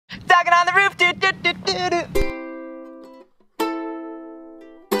Talking on the roof. Do, do, do, do, do.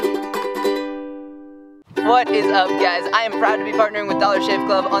 What is up, guys? I am proud to be partnering with Dollar Shave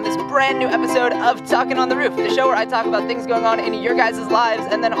Club on this brand new episode of Talking on the Roof, the show where I talk about things going on in your guys' lives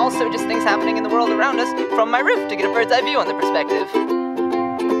and then also just things happening in the world around us from my roof to get a bird's eye view on the perspective.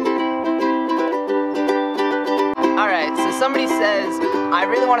 Alright, so somebody says, I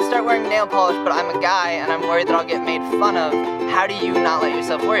really want to start wearing nail polish, but I'm a guy and I'm worried that I'll get made fun of. How do you not let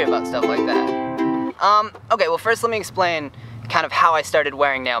yourself worry about stuff like that? Okay, well first let me explain kind of how I started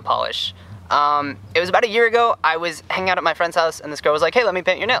wearing nail polish. It was about a year ago. I was hanging out at my friend's house and this girl was like, hey, let me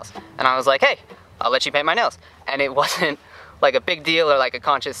paint your nails. And I was like, hey, I'll let you paint my nails. And it wasn't like a big deal or like a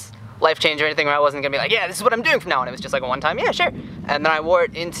conscious life change or anything where I wasn't gonna be like, yeah, this is what I'm doing from now on. It was just like a one time, yeah, sure. And then I wore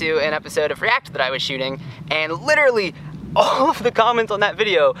it into an episode of React that I was shooting, and literally all of the comments on that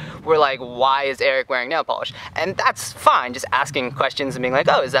video were like, why is Eric wearing nail polish? And that's fine, just asking questions and being like,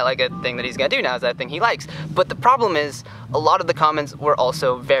 oh, is that like a thing that he's gonna do now? Is that a thing he likes? But the problem is, a lot of the comments were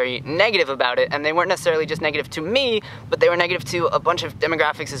also very negative about it, and they weren't necessarily just negative to me, but they were negative to a bunch of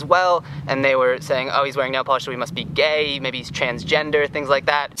demographics as well, and they were saying, oh, he's wearing nail polish, so he must be gay, maybe he's transgender, things like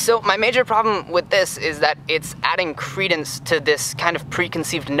that. So my major problem with this is that it's adding credence to this kind of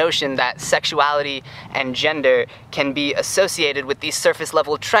preconceived notion that sexuality and gender can be associated with these surface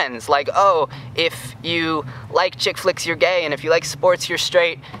level trends, like, oh, if you like chick flicks, you're gay, and if you like sports, you're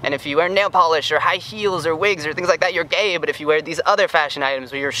straight, and if you wear nail polish or high heels or wigs or things like that, you're gay, but if you wear these other fashion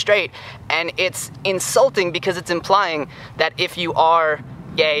items, you're straight. And it's insulting because it's implying that if you are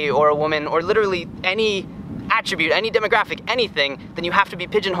gay or a woman or literally any attribute, any demographic, anything, then you have to be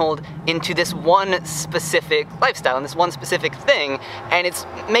pigeonholed into this one specific lifestyle and this one specific thing, and it's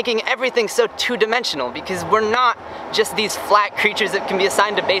making everything so two-dimensional because we're not just these flat creatures that can be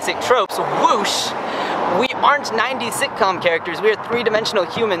assigned to basic tropes. Whoosh! We aren't 90s sitcom characters, we are three-dimensional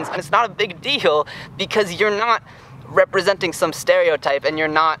humans, and it's not a big deal because you're not representing some stereotype and you're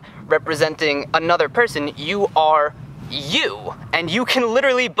not representing another person. You are you, and you can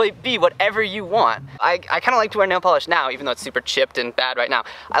literally be whatever you want. I kind of like to wear nail polish now, even though it's super chipped and bad right now.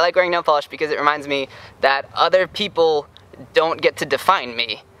 I like wearing nail polish because it reminds me that other people don't get to define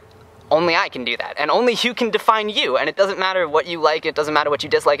me. Only I can do that, and only you can define you, and it doesn't matter what you like, it doesn't matter what you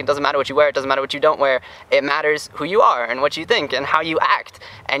dislike, it doesn't matter what you wear, it doesn't matter what you don't wear. It matters who you are and what you think and how you act,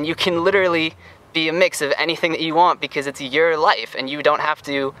 and you can literally be a mix of anything that you want because it's your life, and you don't have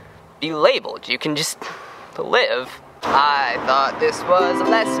to be labeled. You can just live. I thought this was a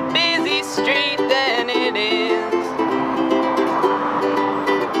less busy street than it is.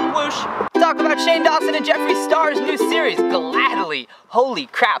 Whoosh. Talk about Shane Dawson and Jeffree Star's new series, Gladly. Holy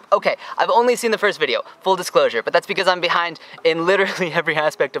crap. Okay, I've only seen the first video, full disclosure, but that's because I'm behind in literally every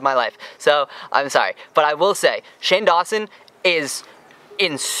aspect of my life. So, I'm sorry. But I will say, Shane Dawson is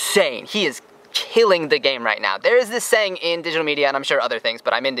insane. He is killing the game right now. There is this saying in digital media, and I'm sure other things,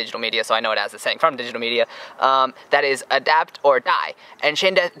 but I'm in digital media, so I know it as a saying from digital media, that is adapt or die. And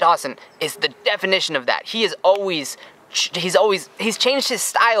Shane Dawson is the definition of that. He's changed his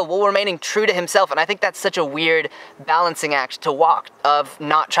style while remaining true to himself, and I think that's such a weird balancing act to walk, of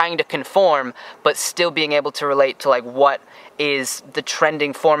not trying to conform, but still being able to relate to like what is the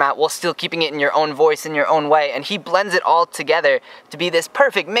trending format while still keeping it in your own voice, in your own way, and he blends it all together to be this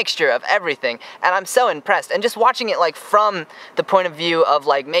perfect mixture of everything, and I'm so impressed. And just watching it like from the point of view of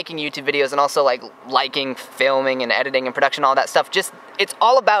like making YouTube videos and also like liking, filming, and editing and production, all that stuff, just, it's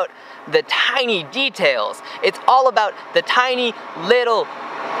all about the tiny details. It's all about the tiny little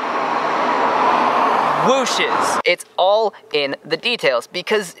whooshes. It's all in the details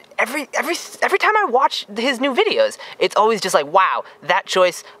because every time I watch his new videos, it's always just like, wow, that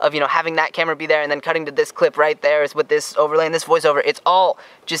choice of, you know, having that camera be there and then cutting to this clip right there is with this overlay and this voiceover. It's all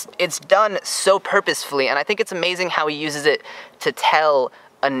just, it's done so purposefully, and I think it's amazing how he uses it to tell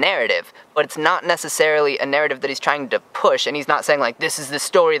a narrative, but it's not necessarily a narrative that he's trying to push, and he's not saying like, this is the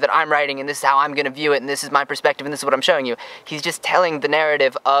story that I'm writing and this is how I'm gonna view it and this is my perspective and this is what I'm showing you. He's just telling the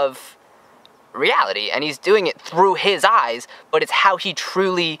narrative of reality, and he's doing it through his eyes, but it's how he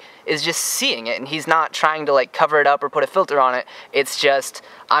truly is just seeing it, and he's not trying to like cover it up or put a filter on it. It's just,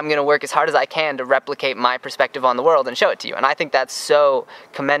 I'm gonna work as hard as I can to replicate my perspective on the world and show it to you. And I think that's so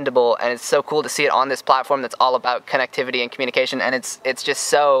commendable, and it's so cool to see it on this platform that's all about connectivity and communication, and it's just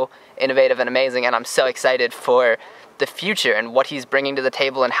so innovative and amazing, and I'm so excited for the future and what he's bringing to the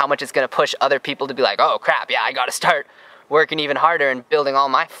table and how much it's gonna push other people to be like, oh crap, yeah, I gotta start working even harder and building all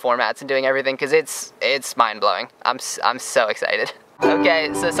my formats and doing everything, because it's mind-blowing. I'm so excited.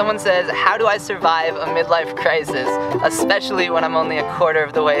 Okay, so someone says, how do I survive a midlife crisis, especially when I'm only a quarter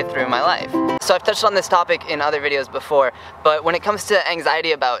of the way through my life? So I've touched on this topic in other videos before, but when it comes to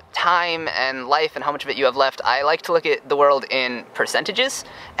anxiety about time and life and how much of it you have left, I like to look at the world in percentages,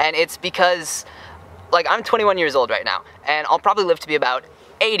 and it's because, like, I'm 21 years old right now, and I'll probably live to be about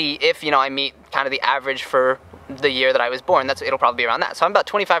 80 if, I meet kind of the average for the year that I was born. It'll probably be around that. So I'm about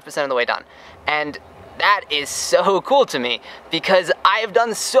 25% of the way done. And that is so cool to me because I have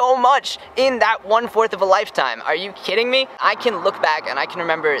done so much in that 1/4 of a lifetime. Are you kidding me? I can look back and I can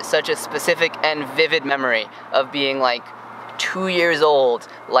remember such a specific and vivid memory of being like 2 years old,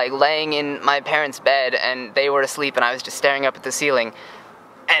 like laying in my parents' bed and they were asleep and I was just staring up at the ceiling.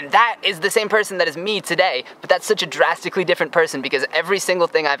 And that is the same person that is me today, but that's such a drastically different person because every single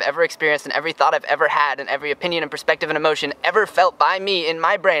thing I've ever experienced and every thought I've ever had and every opinion and perspective and emotion ever felt by me in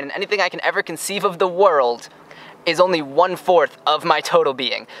my brain and anything I can ever conceive of the world is only 1/4 of my total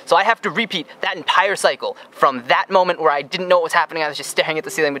being. So I have to repeat that entire cycle from that moment where I didn't know what was happening, I was just staring at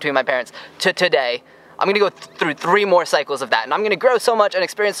the ceiling between my parents, to today. I'm gonna go through 3 more cycles of that, and I'm gonna grow so much and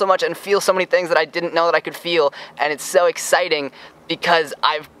experience so much and feel so many things that I didn't know that I could feel, and it's so exciting because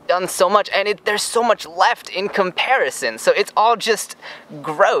I've done so much, and there's so much left in comparison, so it's all just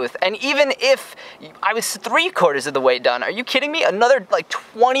growth. And even if I was 3/4 of the way done, are you kidding me? Another like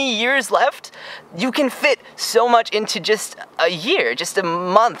 20 years left? You can fit so much into just a year, just a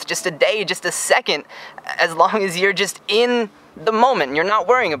month, just a day, just a second, as long as you're just in the moment. You're not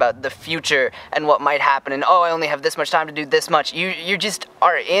worrying about the future and what might happen and, oh, I only have this much time to do this much. You just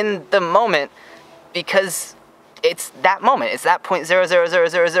are in the moment because it's that moment. It's that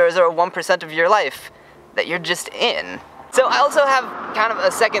 0.0000001% of your life that you're just in. So I also have kind of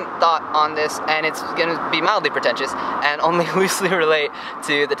a second thought on this, and it's gonna be mildly pretentious and only loosely relate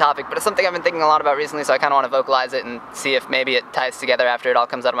to the topic, but it's something I've been thinking a lot about recently, so I kind of want to vocalize it and see if maybe it ties together after it all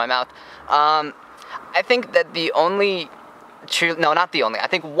comes out of my mouth. I think that the only I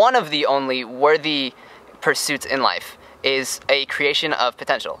think one of the only worthy pursuits in life is a creation of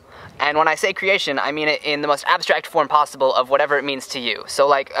potential. And when I say creation, I mean it in the most abstract form possible of whatever it means to you. So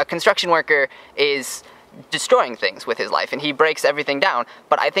like a construction worker is destroying things with his life and he breaks everything down,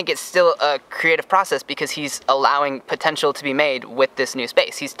 but I think it's still a creative process because he's allowing potential to be made with this new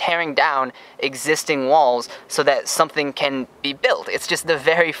space. He's tearing down existing walls so that something can be built. It's just the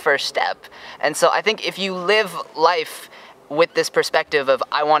very first step. And so I think if you live life with this perspective of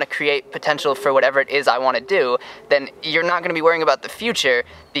I want to create potential for whatever it is I want to do, then you're not going to be worrying about the future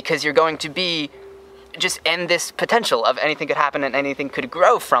because you're going to be just in this potential of anything could happen and anything could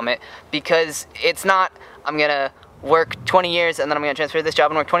grow from it, because it's not I'm going to work 20 years and then I'm going to transfer to this job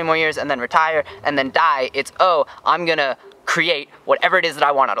and work 20 more years and then retire and then die. It's, oh, I'm going to create whatever it is that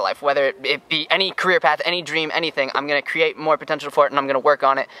I want out of life, whether it be any career path, any dream, anything. I'm going to create more potential for it and I'm going to work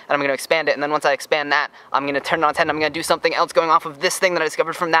on it and I'm going to expand it, and then once I expand that, I'm going to turn it on its head and I'm going to do something else going off of this thing that I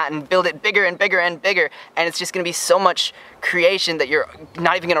discovered from that and build it bigger and bigger and bigger, and it's just going to be so much creation that you're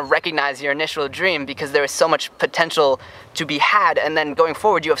not even going to recognize your initial dream because there is so much potential to be had, and then going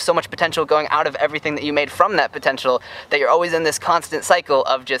forward you have so much potential going out of everything that you made from that potential that you're always in this constant cycle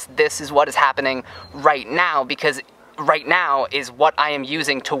of just this is what is happening right now, because right now is what I am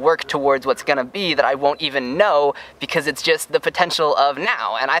using to work towards what's gonna be that I won't even know because it's just the potential of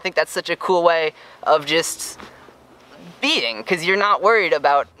now. And I think that's such a cool way of just being, because you're not worried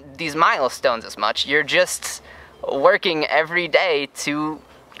about these milestones as much. You're just working every day to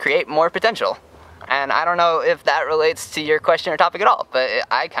create more potential. And I don't know if that relates to your question or topic at all, but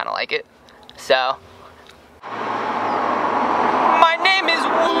I kind of like it. So, my name is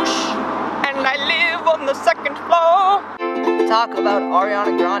Whoosh, and I live on the 2nd floor. Talk about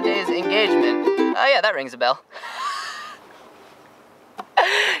Ariana Grande's engagement. Oh yeah, that rings a bell.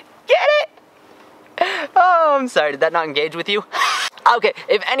 Get it? Oh, I'm sorry, did that not engage with you? Okay,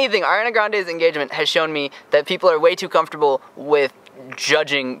 if anything, Ariana Grande's engagement has shown me that people are way too comfortable with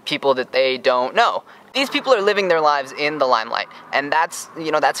judging people that they don't know. These people are living their lives in the limelight, and that's,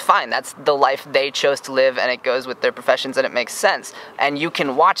 that's fine. That's the life they chose to live, and it goes with their professions, and it makes sense. And you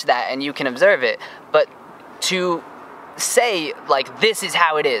can watch that, and you can observe it. But to say, like, this is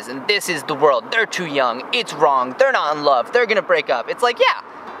how it is, and this is the world, they're too young, it's wrong, they're not in love, they're gonna break up. It's like, yeah,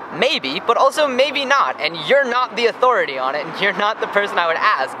 maybe, but also maybe not, and you're not the authority on it, and you're not the person I would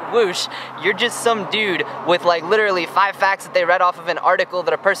ask. Whoosh, you're just some dude with like literally 5 facts that they read off of an article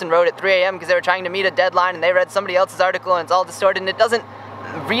that a person wrote at 3 a.m. because they were trying to meet a deadline, and they read somebody else's article and it's all distorted and it doesn't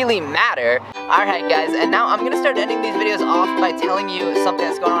really matter. Alright guys, and now I'm gonna start ending these videos off by telling you something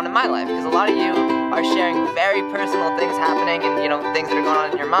that's going on in my life, because a lot of you are sharing very personal things happening and, you know, things that are going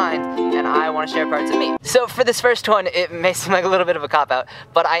on in your mind, and I want to share parts of me. So for this first one, it may seem like a little bit of a cop-out,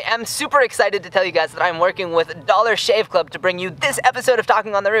 but I am super excited to tell you guys that I'm working with Dollar Shave Club to bring you this episode of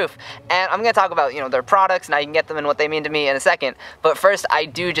Talking on the Roof. And I'm going to talk about, you know, their products and how you can get them and what they mean to me in a second. But first, I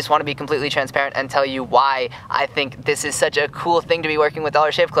do just want to be completely transparent and tell you why I think this is such a cool thing to be working with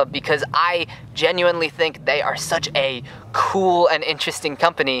Dollar Shave Club, because I genuinely think they are such a cool and interesting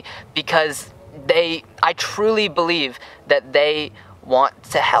company, because I truly believe that they want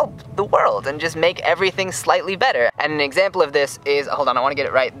to help the world and just make everything slightly better. And an example of this is, hold on, I want to get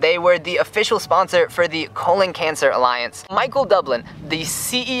it right. They were the official sponsor for the Colon Cancer Alliance. Michael Dublin, the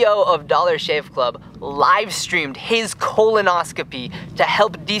CEO of Dollar Shave Club, live streamed his colonoscopy to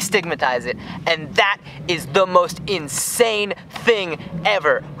help destigmatize it, and that is the most insane thing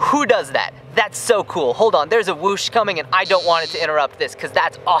ever. Who does that? That's so cool. Hold on, there's a whoosh coming and I don't want it to interrupt this because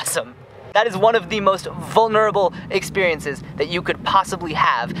that's awesome. That is one of the most vulnerable experiences that you could possibly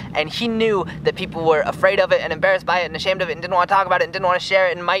have, and he knew that people were afraid of it and embarrassed by it and ashamed of it and didn't want to talk about it and didn't want to share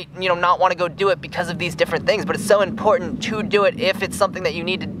it and might, you know, not want to go do it because of these different things, but it's so important to do it if it's something that you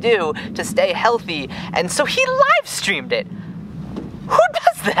need to do to stay healthy, and so he live streamed it. Who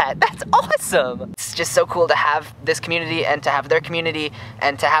does that? That's awesome! It's just so cool to have this community and to have their community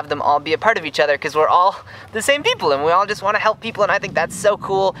and to have them all be a part of each other, because we're all the same people and we all just want to help people, and I think that's so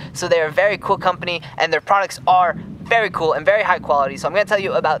cool. So they're a very cool company and their products are very cool and very high quality. So I'm going to tell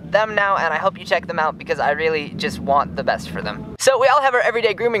you about them now, and I hope you check them out because I really just want the best for them. So we all have our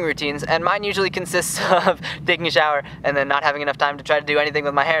everyday grooming routines, and mine usually consists of taking a shower and then not having enough time to try to do anything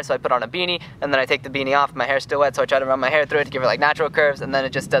with my hair, so I put on a beanie and then I take the beanie off. My hair's still wet, so I try to run my hair through it to give it like natural curves, and then it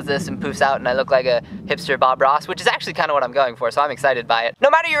just does this and poofs out and I look like a hipster Bob Ross, which is actually kind of what I'm going for, so I'm excited by it. No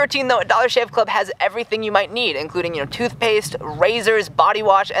matter your routine though, Dollar Shave Club has everything you might need, including, you know, toothpaste, razors, body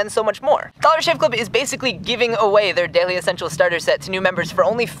wash, and so much more. Dollar Shave Club is basically giving away their Daily Essentials starter set to new members for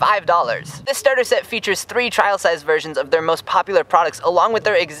only $5. This starter set features 3 trial-size versions of their most popular products along with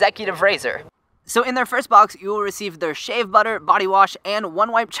their executive razor. So in their first box, you will receive their shave butter, body wash, and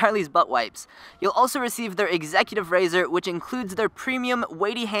One Wipe Charlie's butt wipes. You'll also receive their executive razor, which includes their premium,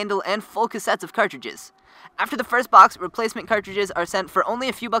 weighty handle, and full cassettes of cartridges. After the first box, replacement cartridges are sent for only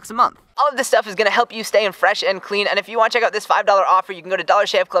a few bucks a month. All of this stuff is going to help you stay in fresh and clean, and if you want to check out this $5 offer, you can go to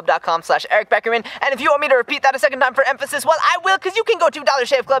dollarshaveclub.com/Eric Beckerman, and if you want me to repeat that a second time for emphasis, well, I will, because you can go to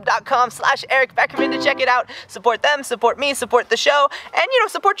dollarshaveclub.com/Eric Beckerman to check it out. Support them, support me, support the show, and, you know,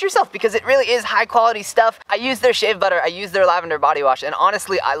 support yourself, because it really is high quality stuff. I use their shave butter, I use their lavender body wash, and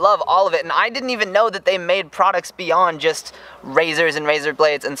honestly, I love all of it, and I didn't even know that they made products beyond just razors and razor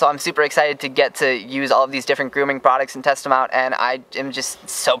blades, and so I'm super excited to get to use all of these different grooming products and test them out, and I am just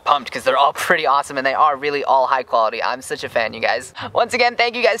so pumped because they're all pretty awesome and they are really all high quality. I'm such a fan, you guys. Once again,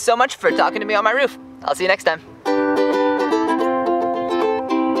 thank you guys so much for talking to me on my roof. I'll see you next time.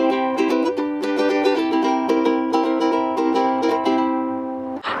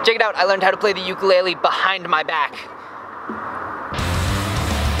 Check it out, I learned how to play the ukulele behind my back.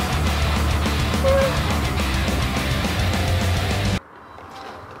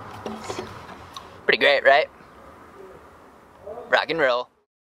 Pretty great, right? Rock and roll.